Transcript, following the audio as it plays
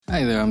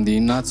Hi there, I'm the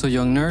Not So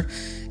Young Nerd,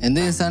 and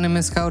this is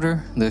Anime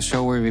Scouter, the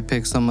show where we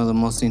pick some of the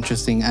most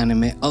interesting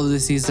anime of the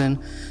season,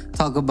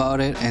 talk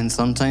about it, and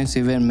sometimes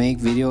even make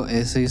video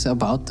essays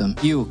about them.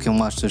 You can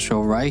watch the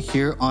show right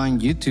here on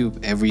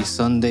YouTube every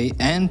Sunday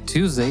and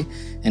Tuesday,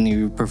 and if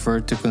you prefer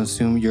to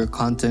consume your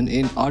content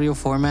in audio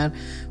format,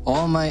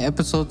 all my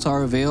episodes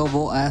are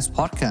available as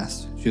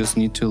podcasts. You just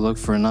need to look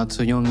for Not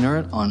So Young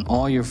Nerd on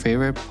all your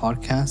favorite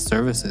podcast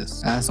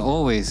services. As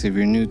always, if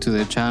you're new to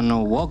the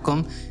channel,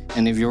 welcome.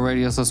 And if you're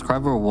already a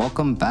subscriber,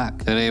 welcome back.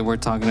 Today we're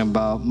talking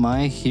about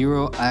My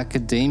Hero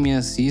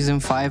Academia Season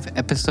 5,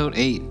 Episode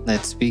 8.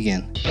 Let's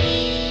begin.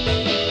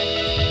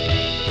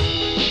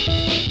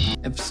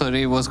 Episode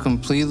 8 was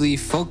completely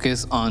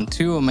focused on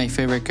two of my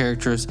favorite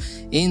characters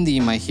in the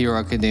My Hero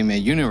Academia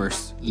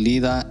universe,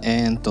 Lida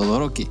and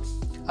Todoroki.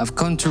 I've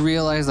come to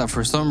realize that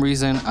for some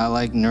reason I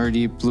like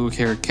nerdy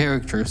blue-haired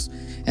characters,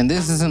 and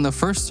this isn't the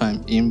first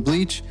time. In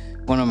Bleach,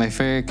 one of my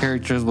favorite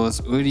characters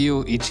was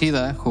Uryu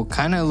Ichida, who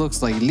kinda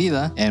looks like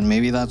Lida, and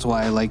maybe that's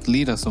why I like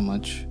Lida so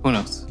much. Who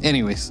knows?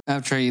 Anyways,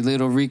 after a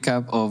little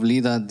recap of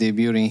Lida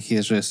debuting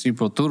his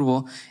Recipro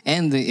Turbo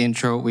and the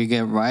intro, we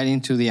get right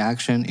into the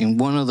action in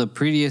one of the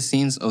prettiest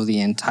scenes of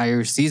the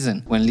entire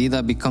season, when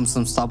Lida becomes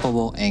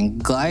unstoppable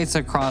and glides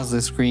across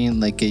the screen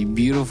like a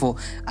beautiful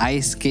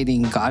ice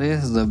skating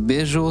goddess. The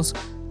visuals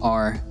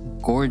are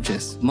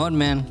gorgeous.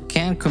 Mudman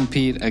can't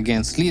compete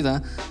against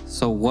Lida,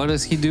 so what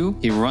does he do?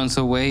 He runs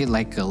away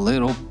like a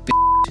little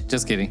bitch.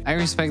 Just kidding. I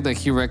respect that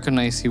he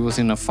recognized he was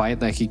in a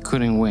fight that he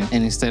couldn't win,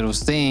 and instead of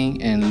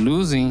staying and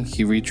losing,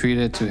 he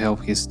retreated to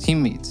help his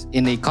teammates.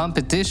 In a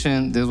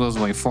competition, this was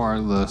by far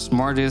the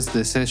smartest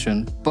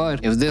decision,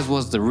 but if this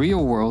was the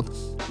real world,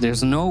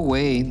 there's no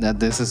way that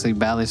this is a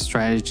valid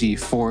strategy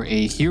for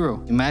a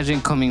hero.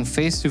 Imagine coming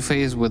face to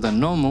face with a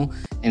Nomu,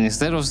 and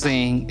instead of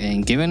staying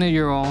and giving it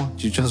your all,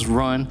 you just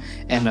run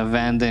and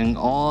abandon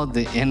all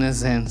the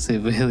innocent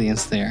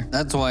civilians there.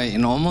 That's why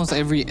in almost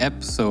every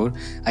episode,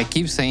 I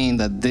keep saying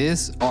that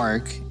this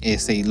arc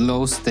is a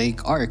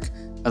low-stake arc.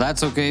 But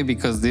that's okay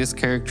because these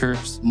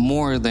characters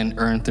more than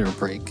earned their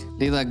break.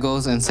 Lida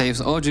goes and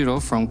saves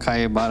Ojiro from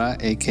Kagebara,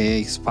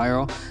 aka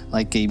Spiral,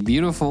 like a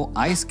beautiful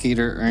ice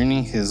skater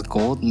earning his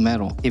gold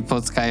medal. He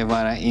puts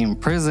Kagebara in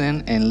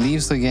prison and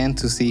leaves again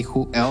to see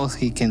who else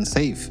he can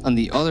save. On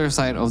the other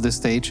side of the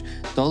stage,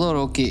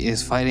 Todoroki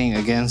is fighting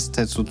against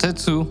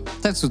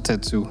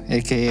Tetsu,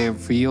 aka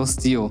Real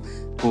Steel,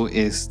 who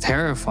is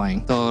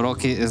terrifying.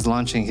 Todoroki is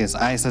launching his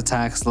ice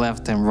attacks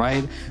left and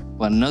right,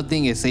 but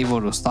nothing is able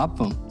to stop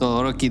him.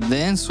 Todoroki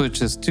then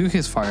switches to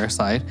his fire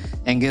side,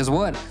 and guess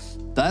what?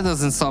 That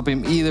doesn't stop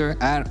him either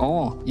at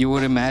all. You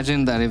would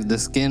imagine that if the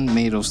skin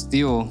made of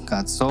steel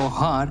got so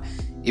hot,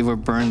 it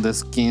would burn the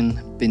skin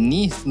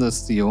beneath the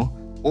steel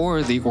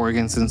or the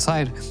organs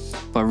inside.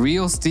 But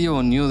Real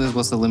Steel knew this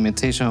was a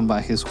limitation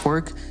by his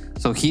quirk,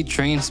 so he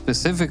trained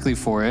specifically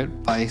for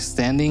it by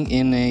sitting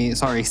in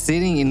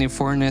a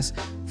furnace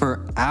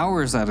for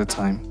hours at a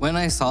time. When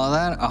I saw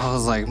that, I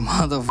was like,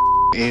 motherfucker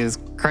is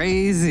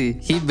crazy.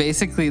 He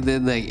basically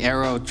did the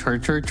Arrow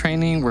torture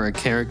training where a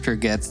character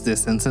gets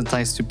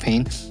desensitized to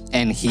pain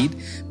and heat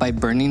by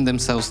burning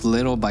themselves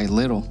little by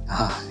little.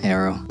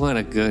 Arrow. What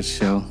a good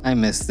show. I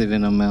miss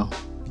Stephen Amell.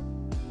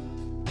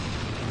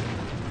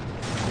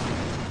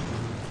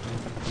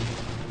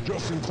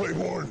 Justin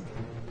Claiborne,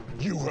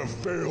 you have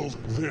failed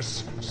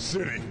this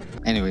city.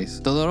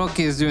 Anyways, Todoroki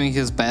is doing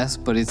his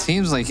best, but it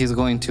seems like he's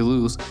going to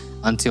lose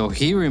until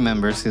he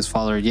remembers his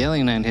father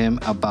yelling at him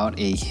about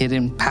a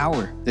hidden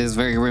power. This is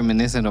very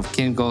reminiscent of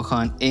King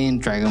Gohan in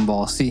Dragon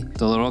Ball Z.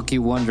 Todoroki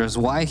wonders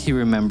why he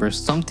remembers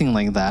something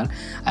like that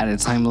at a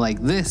time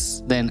like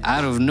this. Then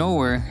out of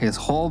nowhere, his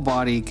whole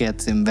body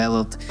gets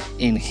enveloped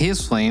in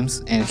his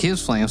flames, and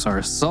his flames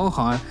are so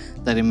hot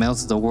that it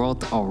melts the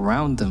world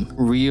around them.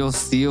 Real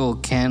Steel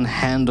can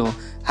handle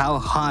how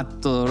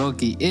hot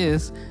Todoroki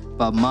is,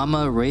 but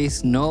Mama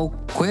Ray's no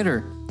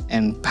quitter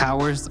and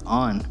powers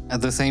on.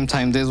 At the same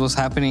time this was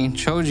happening,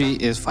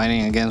 Choji is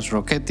fighting against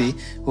Rockety,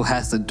 who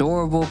has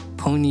adorable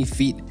pony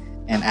feet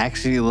and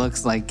actually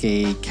looks like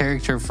a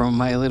character from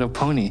My Little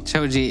Pony.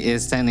 Choji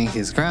is standing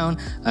his ground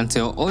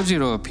until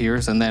Ojiro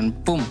appears, and then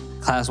boom,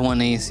 Class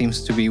 1A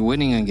seems to be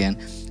winning again,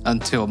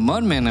 until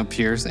Mudman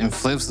appears and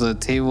flips the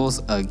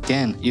tables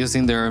again.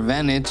 Using their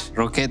advantage,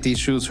 Rockety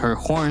shoots her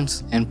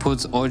horns and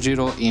puts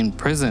Ojiro in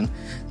prison,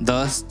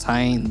 thus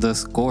tying the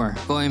score.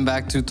 Going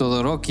back to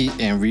Todoroki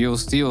and Real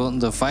Steel,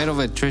 the fight of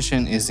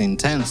attrition is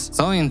intense.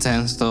 So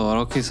intense,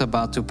 Todoroki is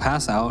about to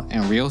pass out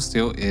and Real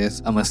Steel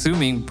is, I'm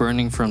assuming,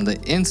 burning from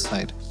the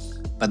inside.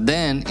 But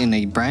then, in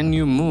a brand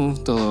new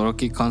move,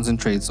 Todoroki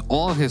concentrates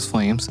all his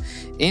flames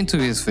into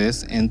his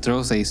fist and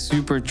throws a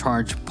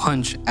supercharged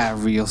punch at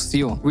Real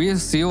Steel. Real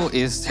Steel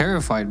is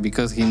terrified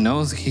because he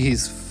knows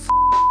he's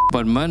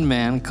but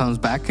Mudman comes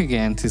back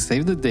again to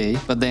save the day,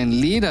 but then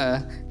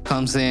Lida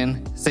comes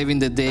in, saving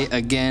the day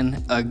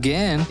again,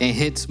 and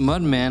hits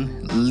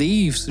Mudman,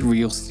 leaves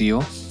Real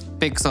Steel,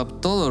 picks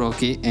up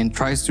Todoroki and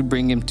tries to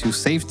bring him to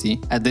safety.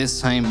 At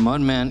this time,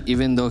 Mudman,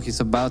 even though he's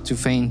about to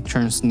faint,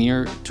 turns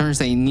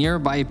a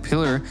nearby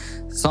pillar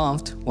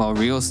soft while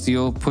Real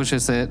Steel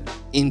pushes it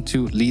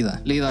into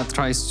Lida. Lida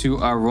tries to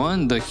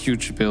outrun the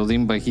huge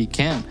building, but he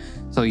can't.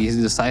 So he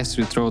decides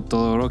to throw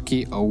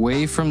Todoroki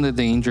away from the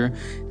danger,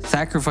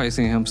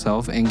 sacrificing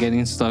himself and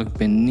getting stuck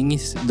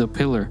beneath the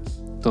pillar.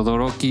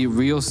 Todoroki,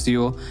 Real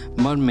Steel,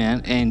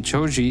 Mudman, and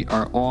Choji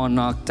are all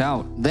knocked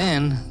out.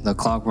 Then, the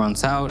clock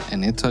runs out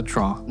and it's a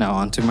draw. Now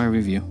onto my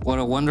review. What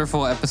a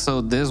wonderful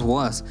episode this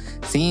was.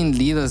 Seeing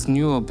Lida's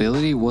new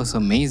ability was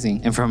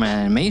amazing, and from an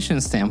animation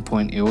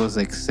standpoint, it was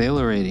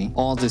exhilarating.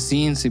 All the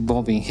scenes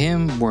involving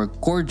him were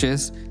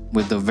gorgeous,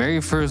 with the very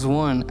first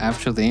one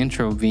after the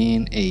intro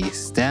being a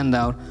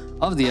standout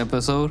of the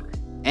episode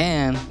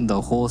and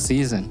the whole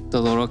season.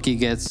 Todoroki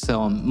gets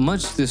some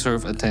much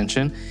deserved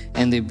attention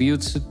and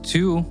debuts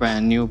two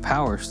brand new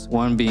powers,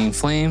 one being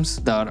flames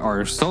that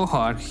are so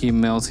hot he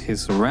melts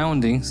his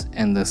surroundings,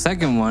 and the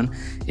second one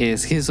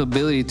is his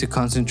ability to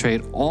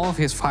concentrate all of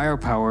his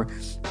firepower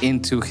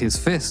into his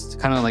fist,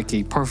 kind of like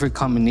a perfect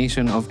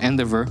combination of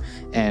Endeavor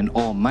and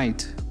All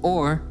Might.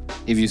 Or,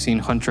 if you've seen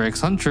Hunter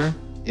x Hunter,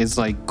 it's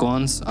like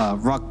Gon's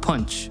Rock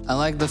Punch. I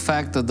like the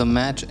fact that the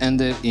match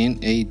ended in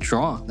a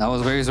draw. That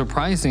was very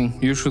surprising.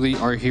 Usually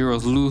our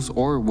heroes lose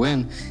or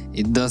win.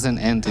 It doesn't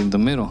end in the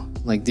middle.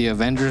 Like the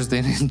Avengers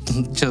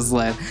didn't just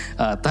let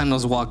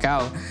Thanos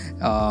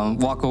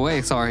walk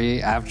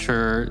away,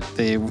 after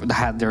they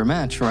had their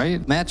match,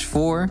 right? Match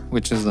 4,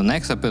 which is the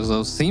next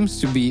episode, seems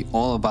to be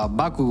all about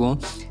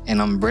Bakugo,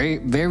 and I'm very,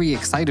 very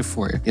excited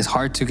for it. It's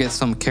hard to get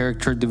some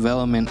character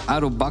development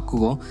out of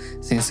Bakugo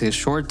since his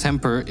short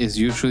temper is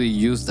usually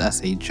used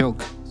as a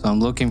joke. So I'm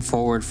looking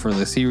forward for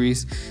the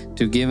series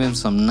to give him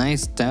some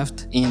nice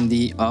depth in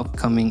the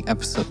upcoming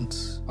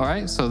episodes.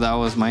 Alright, so that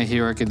was My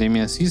Hero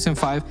Academia Season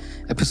 5,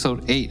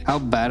 Episode 8. How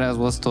badass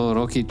was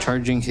Todoroki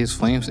charging his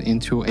flames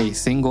into a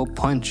single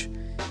punch?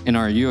 And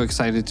are you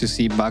excited to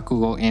see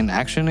Bakugo in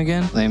action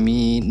again? Let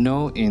me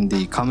know in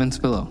the comments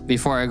below.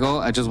 Before I go,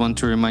 I just want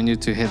to remind you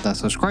to hit that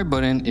subscribe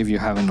button if you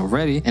haven't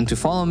already, and to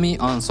follow me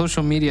on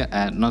social media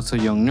at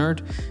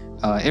NotSoYoungNerd.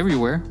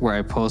 Everywhere where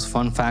I post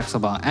fun facts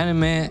about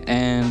anime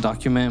and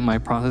document my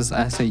process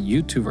as a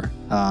YouTuber.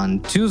 On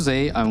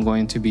Tuesday, I'm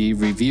going to be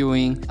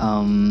reviewing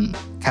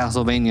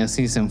Castlevania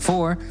Season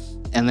 4,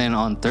 and then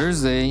on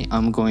Thursday,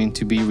 I'm going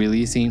to be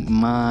releasing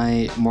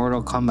my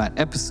Mortal Kombat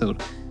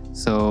episode.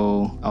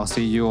 So I'll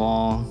see you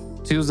all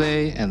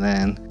Tuesday, and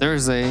then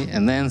Thursday,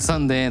 and then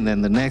Sunday, and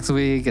then the next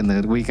week, and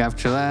the week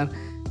after that.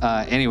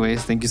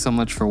 Anyways, thank you so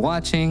much for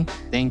watching.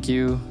 Thank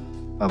you.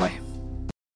 Bye-bye.